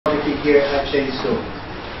here at Cheney School?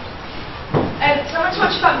 So I'm going to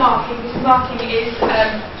talk about marking, because marking is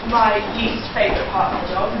my least favourite part of my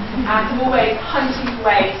job, and I'm always hunting for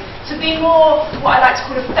ways to be more what I like to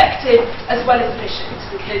call effective as well as efficient,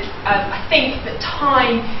 because I think that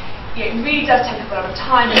time, it really does take up a lot of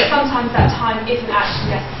time, and sometimes that time isn't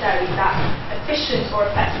actually necessarily that efficient or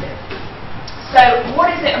effective. So what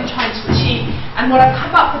is it I'm trying to achieve? And what I've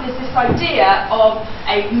come up with is this idea of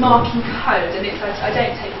a marking code, and I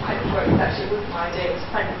don't take credit for it, it wasn't my idea, it was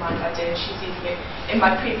a friend of mine's idea, and she's using it in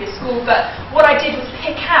my previous school. But what I did was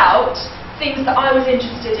pick out things that I was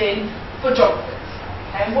interested in for geographers.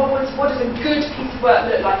 Okay? And what does a good piece of work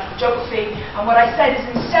look like for geography? And what I said is,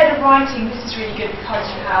 instead of writing, this is really good because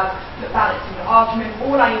you have the balance in your argument,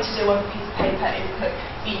 all I need to do on a piece of paper is put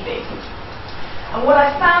EB. And what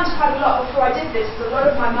I found quite a lot before I did this was a lot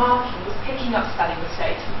of my marking was picking up spelling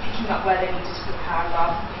mistakes and picking up where they needed to put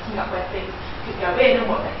paragraphs and picking up where things could go in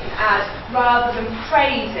and what they could add, rather than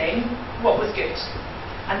praising what was good.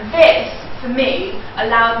 And this, for me,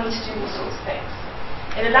 allowed me to do all sorts of things.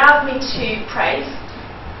 It allowed me to praise,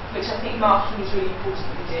 which I think marking is really important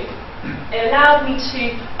that we do. It allowed me to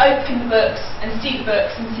open books and see the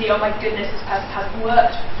books and see, oh my goodness, this person hasn't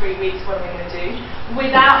worked for 3 weeks, what am I going to do?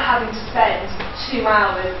 Without having to spend 2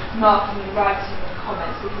 hours marking and writing the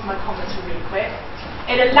comments, because my comments were really quick.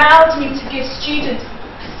 It allowed me to give students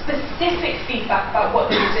specific feedback about what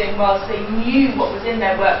they were doing whilst they knew what was in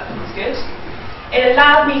their work that was good. It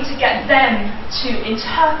allowed me to get them to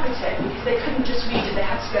interpret it, because they couldn't just read it, they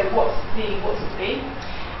had to go, what's the B?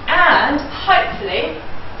 And hopefully,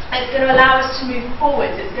 it's going to allow us to move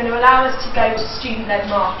forward. It's going to allow us to go to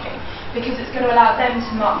student-led marking, because it's going to allow them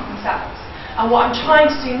to mark themselves. And what I'm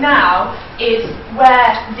trying to do now is,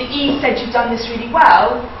 where the E said you've done this really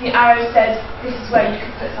well, the arrow says this is where you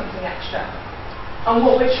could put something extra. And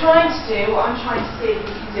what we're trying to do, what I'm trying to see if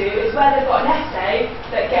we can do, is where they've got an essay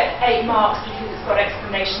that gets 8 marks because it's got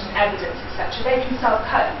explanation, evidence, etc., they can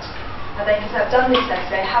self-code. And they can say, I've done this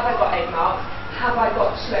essay, have I got 8 marks? Have I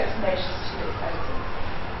got 2 explanations to this evidence?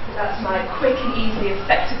 So that's my quick and easy,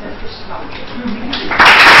 effective and efficient marking.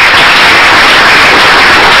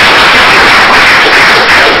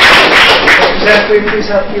 Zachary, please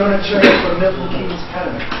help Fiona Turner from Milton Keynes.